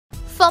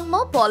For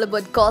more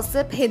Bollywood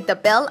gossip, hit the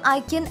bell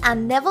icon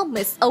and never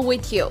miss a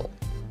video.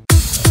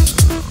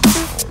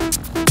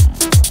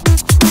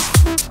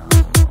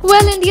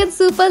 Well, Indian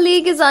Super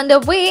League is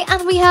underway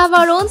and we have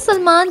our own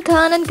Salman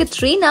Khan and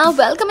Katrina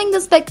welcoming the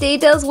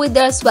spectators with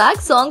their swag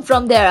song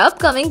from their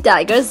upcoming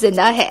Tiger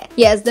Zinda Hai.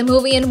 Yes, the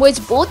movie in which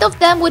both of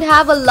them would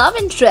have a love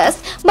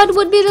interest but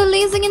would be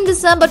releasing in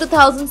December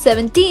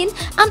 2017,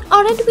 and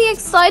aren't we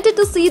excited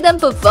to see them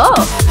perform?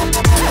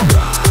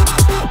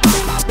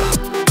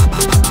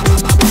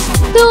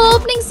 The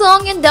opening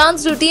song and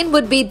dance routine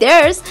would be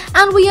theirs,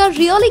 and we are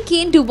really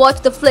keen to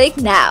watch the flick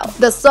now.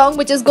 The song,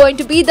 which is going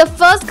to be the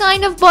first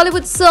kind of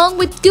Bollywood song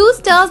with two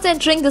stars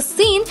entering the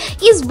scene,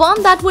 is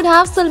one that would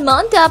have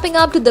Salman tapping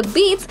up to the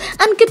beats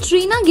and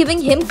Katrina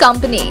giving him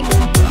company.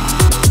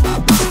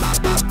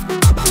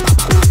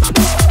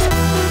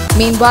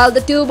 Meanwhile, the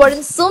two were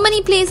in so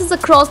many places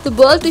across the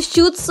world to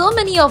shoot so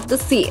many of the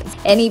scenes.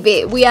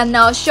 Anyway, we are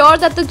now sure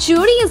that the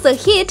jury is a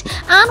hit,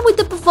 and with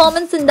the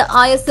performance in the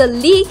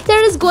ISL league,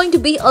 there is going to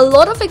be a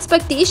lot of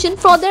expectation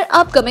for their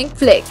upcoming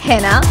flick. Hai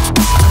na?